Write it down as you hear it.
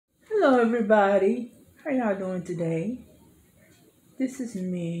Hello, everybody. How y'all doing today? This is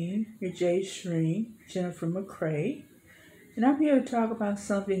me, your J Shree, Jennifer McCrae, and I'm here to talk about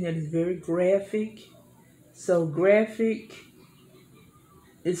something that is very graphic. So graphic,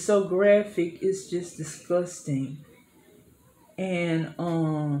 it's so graphic, it's just disgusting. And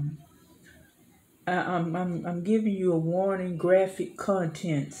I'm giving you a warning, graphic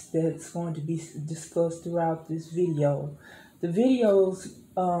contents that's going to be discussed throughout this video. The videos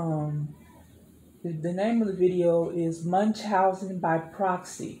The name of the video is Munchausen by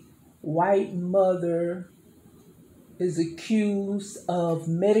Proxy. White mother is accused of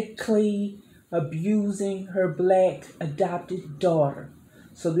medically abusing her black adopted daughter.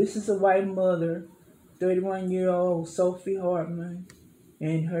 So this is a white mother, 31-year-old Sophie Hartman,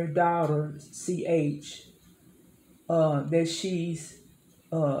 and her daughter, CH, that she's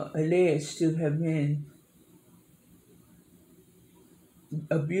alleged to have been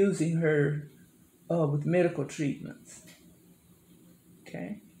abusing her with medical treatments.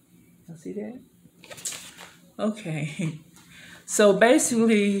 Okay, y'all see that? Okay, so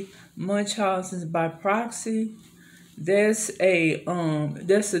basically, Munchausen by proxy. That's a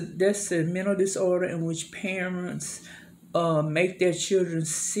mental disorder in which parents make their children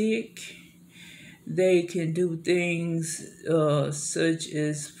sick. They can do things such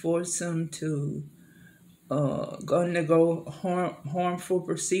as force them to undergo harmful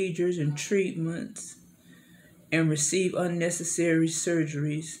procedures and treatments, and receive unnecessary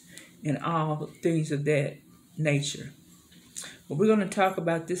surgeries and all things of that nature. But we're going to talk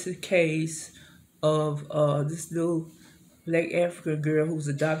about this case of this little black African girl who was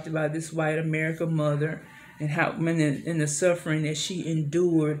adopted by this white American mother, and how and the suffering that she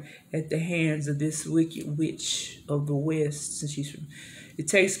endured at the hands of this wicked witch of the West. Since it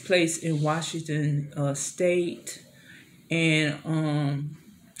takes place in Washington State, and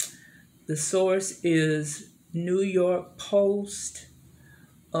the source is New York Post,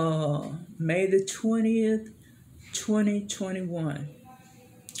 May the 20th, 2021.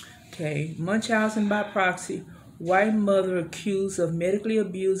 Okay, Munchausen by proxy. White mother accused of medically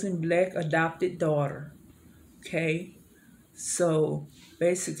abusing black adopted daughter. Okay, so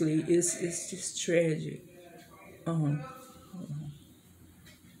basically it's just tragic.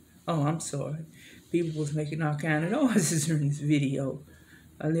 Oh, I'm sorry. People was making all kind of noises during this video.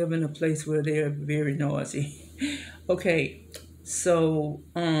 I live in a place where they're very noisy. Okay, so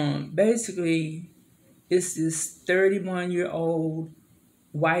basically it's this 31-year-old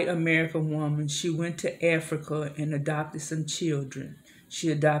white American woman. She went to Africa and adopted some children. She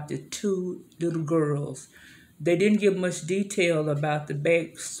adopted 2 little girls. They didn't give much detail about the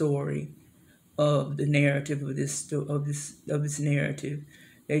backstory of the narrative of this narrative.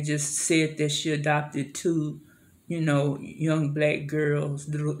 They just said that she adopted 2, young black girls,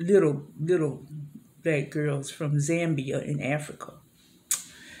 little black girls from Zambia in Africa.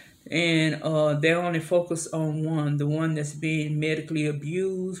 And they only focus on one, the one that's being medically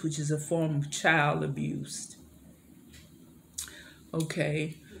abused, which is a form of child abuse.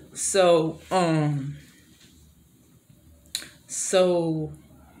 Okay, so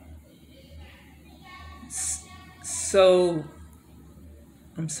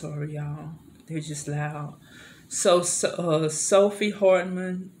I'm sorry, y'all. They're just loud. So Sophie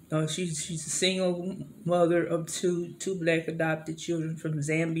Hartman, she's a single mother of two black adopted children from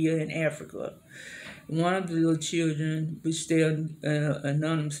Zambia and Africa. One of the little children, which they're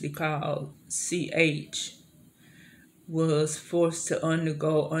anonymously called CH, was forced to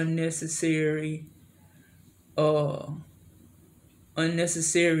undergo unnecessary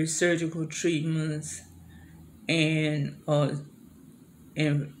surgical treatments and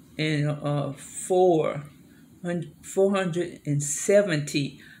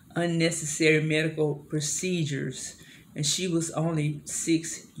 470 unnecessary medical procedures, and she was only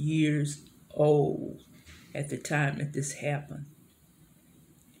 6 years old at the time that this happened.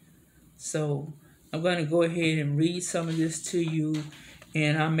 So I'm going to go ahead and read some of this to you,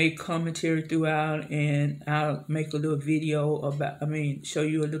 and I'll make commentary throughout, and I'll make a little video show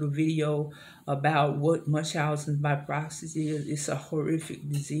you a little video about what Munchausen by proxy is. It's a horrific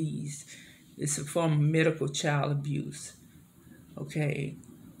disease. It's a form of medical child abuse. Okay,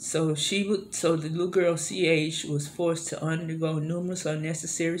 so the little girl CH was forced to undergo numerous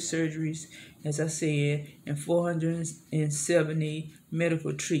unnecessary surgeries, as I said, and 470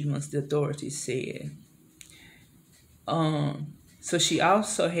 medical treatments, the authorities said. So she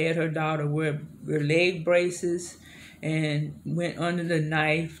also had her daughter wear leg braces and went under the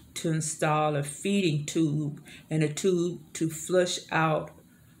knife to install a feeding tube and a tube to flush out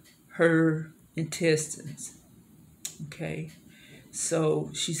her intestines. Okay. So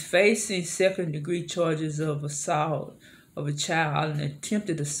she's facing second-degree charges of assault of a child and of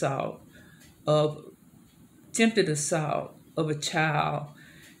attempted assault of a child,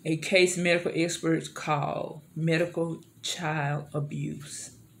 a case medical experts call medical child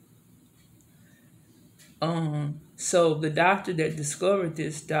abuse. So the doctor that discovered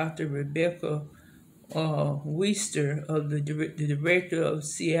this, Dr. Rebecca Weister, of the director of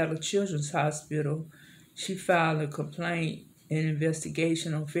Seattle Children's Hospital, she filed a complaint and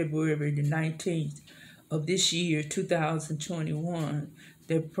investigation on February the 19th of this year, 2021,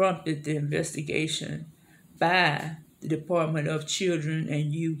 that prompted the investigation by the Department of Children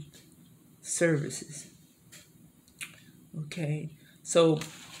and Youth Services. Okay, so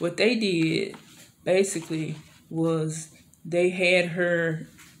what they did basically was they had her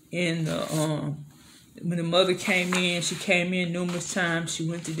in the when the mother came in. She came in numerous times. She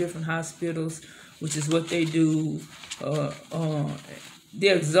went to different hospitals, which is what they do. They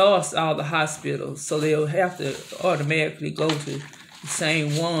exhaust all the hospitals, so they'll have to automatically go to the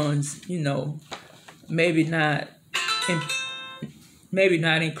same ones. Maybe not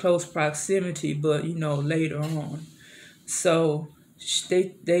in close proximity, but later on. So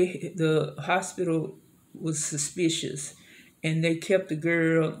the hospital was suspicious, and they kept the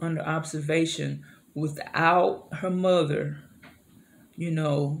girl under observation without her mother,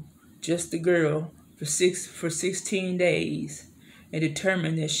 just the girl for 16 days, and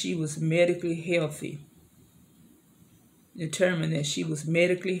determined that she was medically healthy. That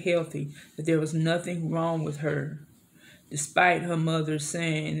there was nothing wrong with her, despite her mother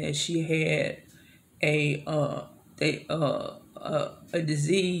saying that she had a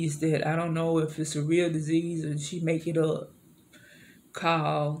disease that I don't know if it's a real disease or she make it up,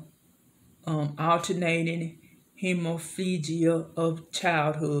 called alternating hemiplegia of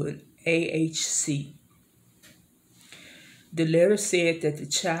childhood, AHC. The letter said that the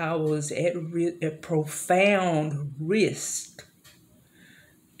child was at profound risk,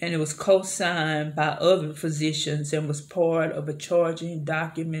 and it was co-signed by other physicians and was part of a charging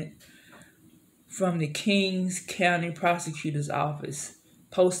document from the Kings County Prosecutor's Office,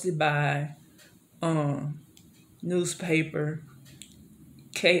 posted by newspaper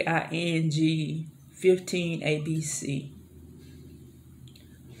KING 15 ABC.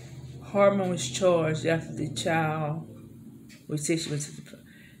 Harmon was charged after the child was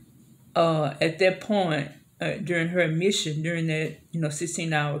at that point, during her admission, during that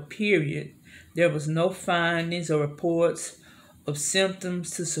 16-hour period, there was no findings or reports of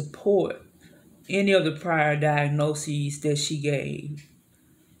symptoms to support any of the prior diagnoses that she gave.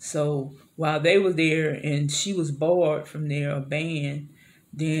 So while they were there and she was barred from there, or banned,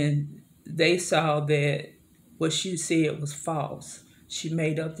 then they saw that what she said was false. She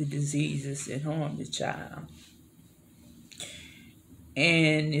made up the diseases and harmed the child.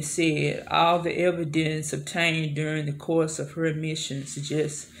 And it said all the evidence obtained during the course of her admission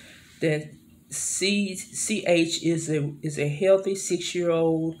suggests that CH is a healthy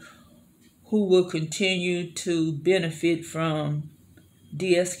 6-year-old who will continue to benefit from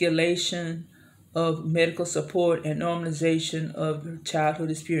de-escalation of medical support and normalization of her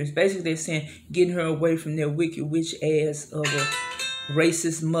childhood experience. Basically, they're saying getting her away from that wicked witch ass of a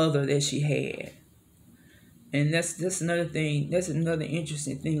racist mother that she had. And that's another thing. That's another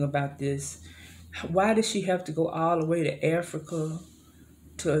interesting thing about this. Why did she have to go all the way to Africa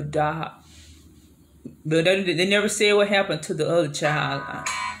to adopt? But they never said what happened to the other child.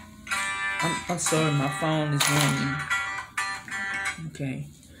 I'm sorry, my phone is ringing. Okay.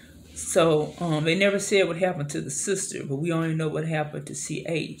 So they never said what happened to the sister, but we only know what happened to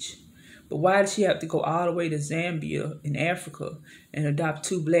CH. But why did she have to go all the way to Zambia in Africa and adopt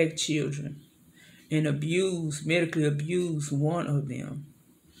 2 black children and medically abuse one of them?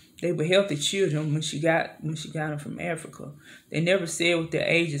 They were healthy children when she got them from Africa. They never said what their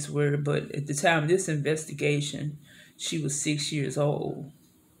ages were, but at the time of this investigation, she was 6 years old.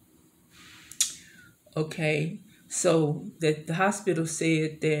 Okay, so that the hospital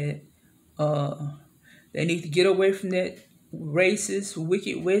said that they need to get away from that racist,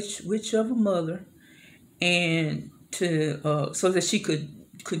 wicked witch of a mother, and to so that she could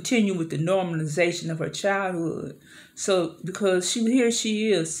continue with the normalization of her childhood. So because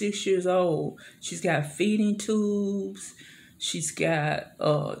she is 6 years old, she's got feeding tubes, she's got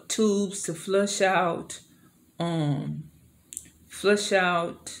tubes to flush out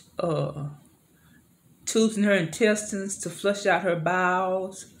tubes in her intestines to flush out her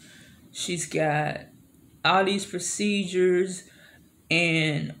bowels. She's got all these procedures,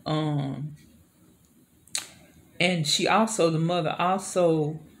 and she also, the mother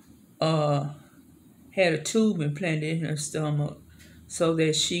also had a tube implanted in her stomach so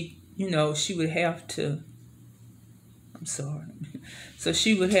that she would have to, I'm sorry, so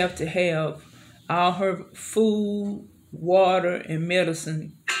she would have to have all her food, water, and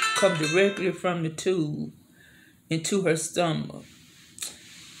medicine come directly from the tube into her stomach.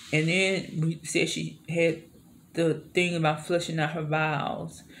 And then we said she had the thing about flushing out her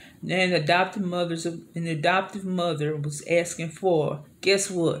bowels. Then an adoptive mother was asking for, guess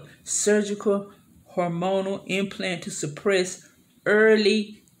what? Surgical hormonal implant to suppress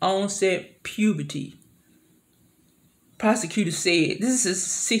early onset puberty. Prosecutor said, this is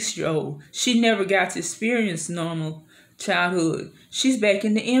a 6-year-old. She never got to experience normal childhood. She's back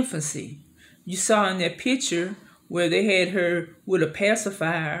in the infancy. You saw in that picture where they had her with a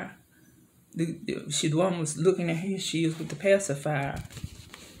pacifier. The one was looking at her, she is with the pacifier.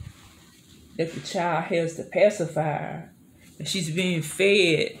 That the child has the pacifier. And she's being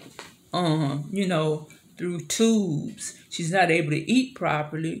fed, through tubes. She's not able to eat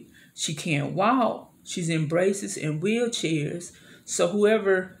properly. She can't walk. She's in braces and wheelchairs. So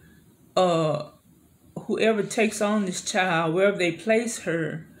whoever takes on this child, wherever they place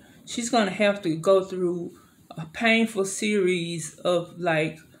her, she's going to have to go through a painful series of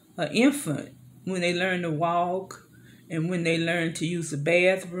like an infant when they learn to walk and when they learn to use the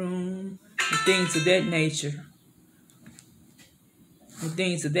bathroom and things of that nature.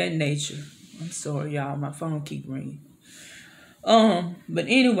 I'm sorry, y'all. My phone keep ringing. But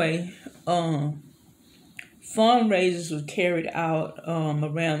anyway, fundraisers were carried out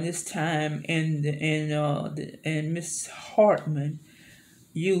around this time, and Miss Hartman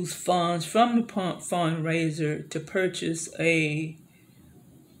used funds from the fundraiser to purchase a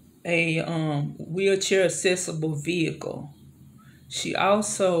wheelchair accessible vehicle. She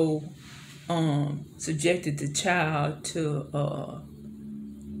also subjected the child to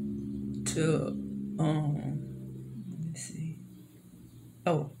let me see.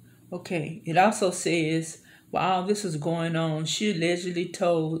 Oh, okay. It also says while all this was going on, she allegedly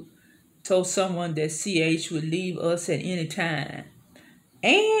told someone that CH would leave us at any time.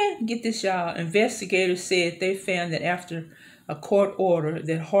 And get this, y'all, investigators said they found that after a court order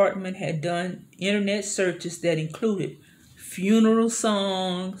that Hartman had done internet searches that included funeral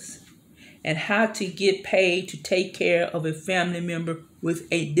songs and how to get paid to take care of a family member with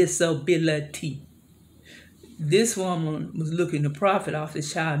a disability. This woman was looking to profit off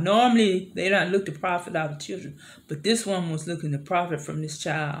this child. Normally, they don't look to profit off the children, but this woman was looking to profit from this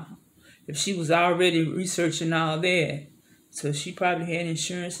child. If she was already researching all that, so she probably had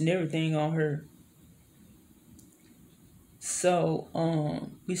insurance and everything on her. So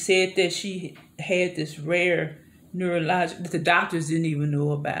we said that she had this rare neurological that the doctors didn't even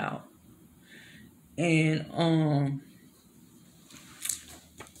know about. And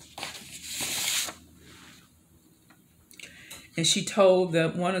she told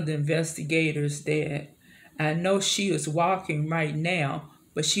one of the investigators that I know she was walking right now,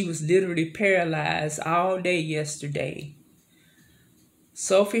 but she was literally paralyzed all day yesterday.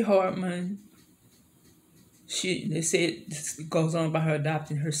 Sophie Hartman, they said this goes on about her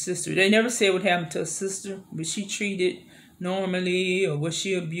adopting her sister. They never said what happened to her sister. Was she treated normally or was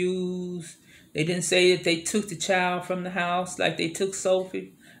she abused? They didn't say that they took the child from the house like they took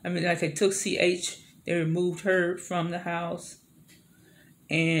Sophie. Like they took CH. They removed her from the house.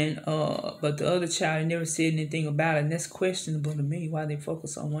 And but the other child never said anything about it. And that's questionable to me why they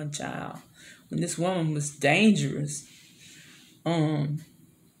focus on one child when this woman was dangerous.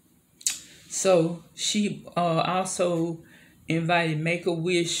 So she also invited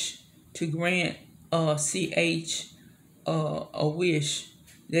Make-A-Wish to grant CH a wish.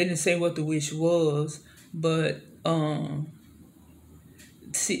 They didn't say what the wish was, but Q13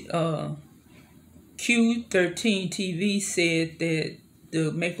 TV said that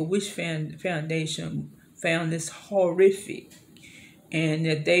the Make-A-Wish Foundation found this horrific, and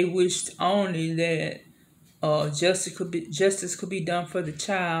that they wished only that justice could be done for the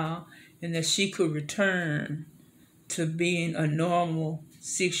child, and that she could return to being a normal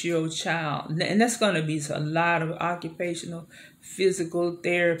 6-year-old child. And that's going to be a lot of occupational, physical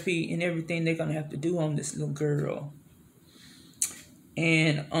therapy, and everything they're going to have to do on this little girl.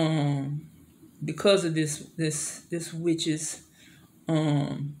 And because of this witch's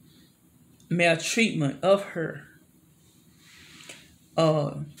maltreatment of her,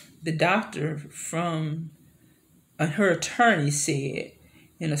 the doctor from her attorney said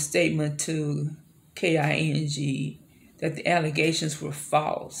in a statement to KING that the allegations were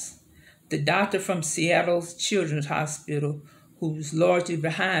false. The doctor from Seattle's Children's Hospital, who's largely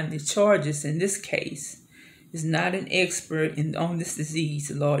behind the charges in this case, is not an expert on this disease,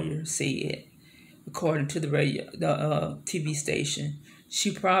 the lawyer said. according to the TV station.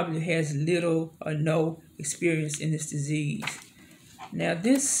 She probably has little or no experience in this disease. Now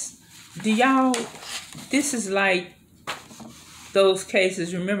this is like those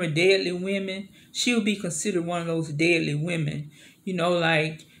cases, remember deadly women? She would be considered one of those deadly women.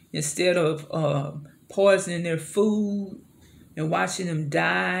 Like instead of poisoning their food and watching them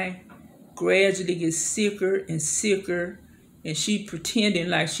die, gradually get sicker and sicker, and she pretending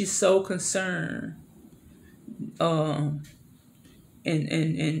like she's so concerned, and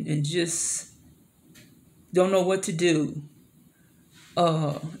just don't know what to do.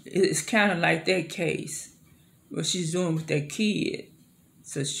 It's kind of like that case, what she's doing with that kid.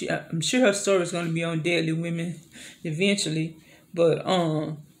 So I'm sure her story is going to be on Deadly Women eventually, but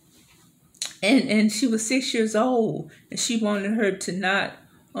and she was 6 years old, and she wanted her to not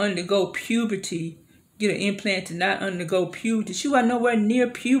undergo puberty, get an implant to not undergo puberty. She wasn't nowhere near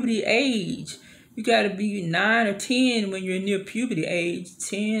puberty age. You got to be 9 or 10 when you're near puberty age,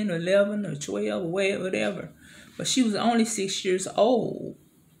 10 or 11 or 12 or whatever. But she was only 6 years old.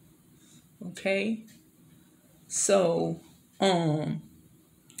 Okay? So,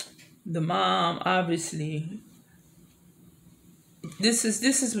 the mom obviously, this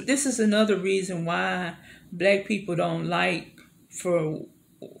is another reason why black people don't like for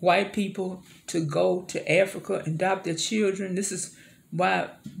white people to go to Africa and adopt their children. This is why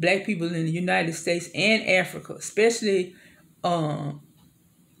black people in the United States and Africa, especially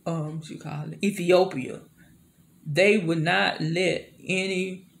Ethiopia, they would not let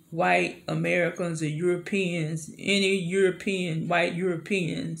any white Americans or Europeans, white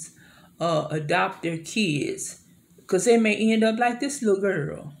Europeans, adopt their kids, because they may end up like this little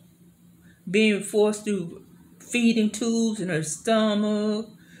girl, being forced through feeding tubes in her stomach.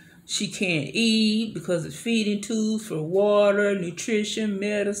 She can't eat because of feeding tubes for water, nutrition,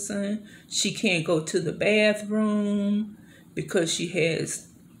 medicine. She can't go to the bathroom because she has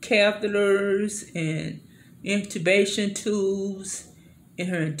catheters and intubation tubes in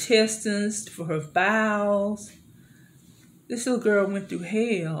her intestines for her bowels. This little girl went through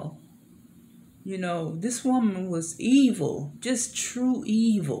hell. This woman was evil, just true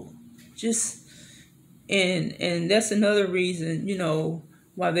evil. And that's another reason,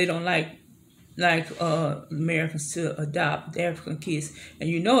 why they don't like Americans to adopt African kids. And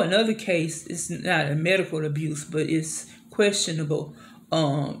another case, it's not a medical abuse, but it's questionable.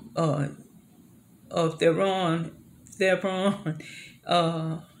 Of Theron,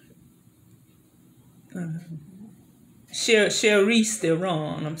 Charisse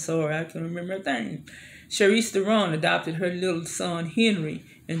Theron, I'm sorry, I can't remember her name. Charisse Theron adopted her little son Henry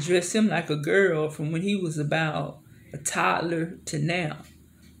and dressed him like a girl from when he was about a toddler to now.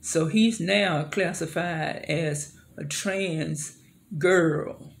 So he's now classified as a trans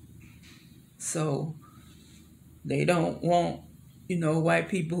girl. So they don't want, white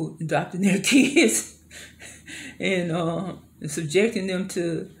people adopting their kids and subjecting them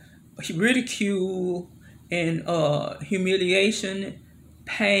to ridicule and humiliation,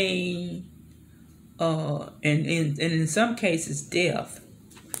 pain, and in some cases death.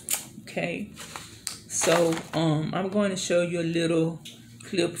 Okay, so I'm going to show you a little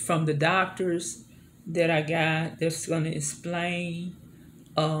clip from the doctors that I got that's going to explain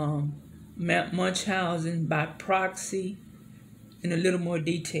Munchausen by proxy in a little more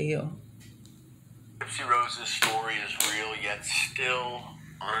detail. Gypsy Rose's story is real, yet still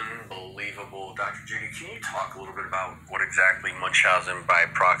unbelievable. Dr. Judy, can you talk a little bit about what exactly Munchausen by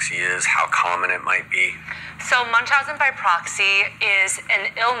proxy is, how common it might be? So Munchausen by proxy is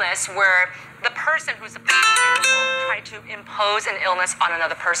an illness where the person who's supposed to will try to impose an illness on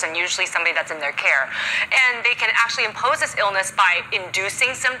another person, usually somebody that's in their care. And they can actually impose this illness by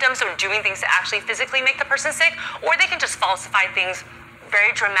inducing symptoms or doing things to actually physically make the person sick, or they can just falsify things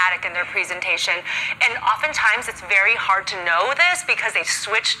very dramatic in their presentation. And oftentimes it's very hard to know this because they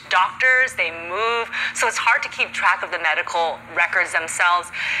switch doctors, they move, so it's hard to keep track of the medical records themselves.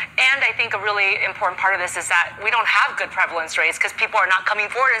 And I think a really important part of this is that we don't have good prevalence rates because people are not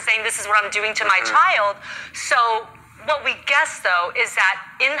coming forward and saying, this is what I'm doing to my child. So what we guess, though, is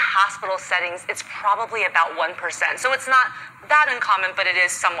that in hospital settings, it's probably about 1%. So it's not that uncommon, but it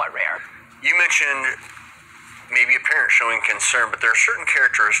is somewhat rare. You mentioned maybe a parent showing concern, but there are certain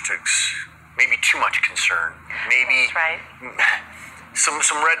characteristics, maybe too much concern. Maybe, that's right.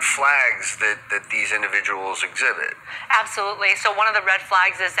 some red flags that these individuals exhibit. Absolutely. So one of the red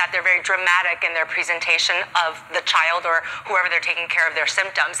flags is that they're very dramatic in their presentation of the child or whoever they're taking care of their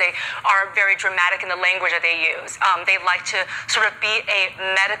symptoms. They are very dramatic in the language that they use. They like to sort of be a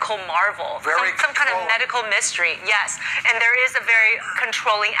medical marvel, some kind of medical mystery. Yes. And there is a very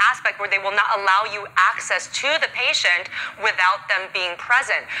controlling aspect where they will not allow you access to the patient without them being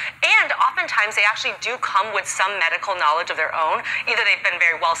present. And oftentimes they actually do come with some medical knowledge of their own. Either they've been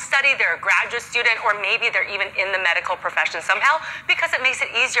very well studied, they're a graduate student, or maybe they're even in the medical profession somehow, because it makes it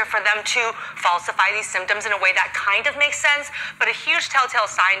easier for them to falsify these symptoms in a way that kind of makes sense. But a huge telltale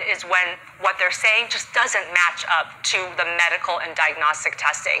sign is when what they're saying just doesn't match up to the medical and diagnostic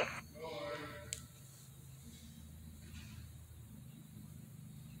testing.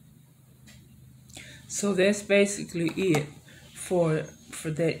 So that's basically it for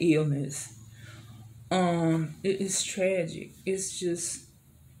that illness. It's tragic. It's just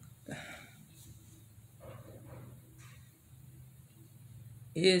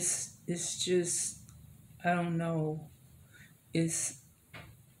just I don't know. I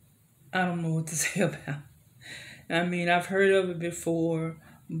don't know what to say about. I mean, I've heard of it before,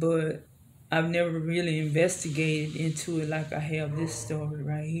 but I've never really investigated into it like I have this story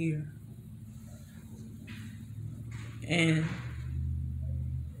right here. And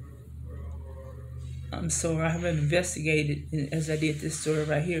I'm sorry, I haven't investigated as I did this story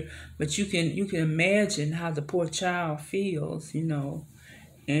right here. But you can imagine how the poor child feels,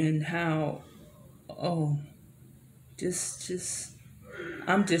 and how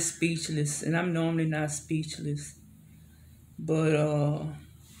I'm just speechless, and I'm normally not speechless. But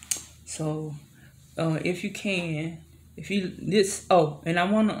if you can, and I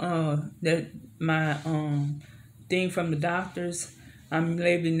wanna that my thing from the doctors, I'm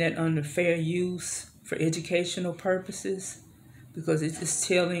labeling that under fair use for educational purposes, because it's just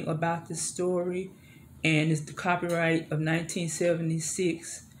telling about the story, and it's the copyright of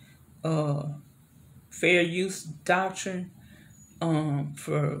 1976 fair use doctrine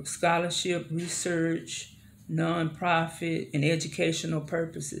for scholarship, research, non-profit, and educational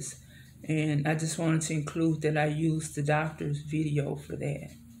purposes. And I just wanted to include that I used the doctor's video for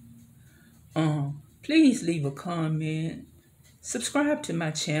that. Please leave a comment. Subscribe to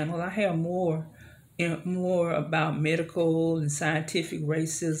my channel. I have more about medical and scientific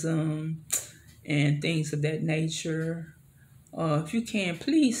racism and things of that nature. If you can,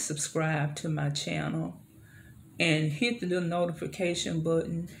 please subscribe to my channel and hit the little notification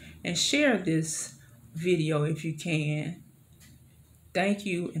button and share this video if you can. Thank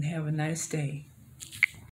you and have a nice day.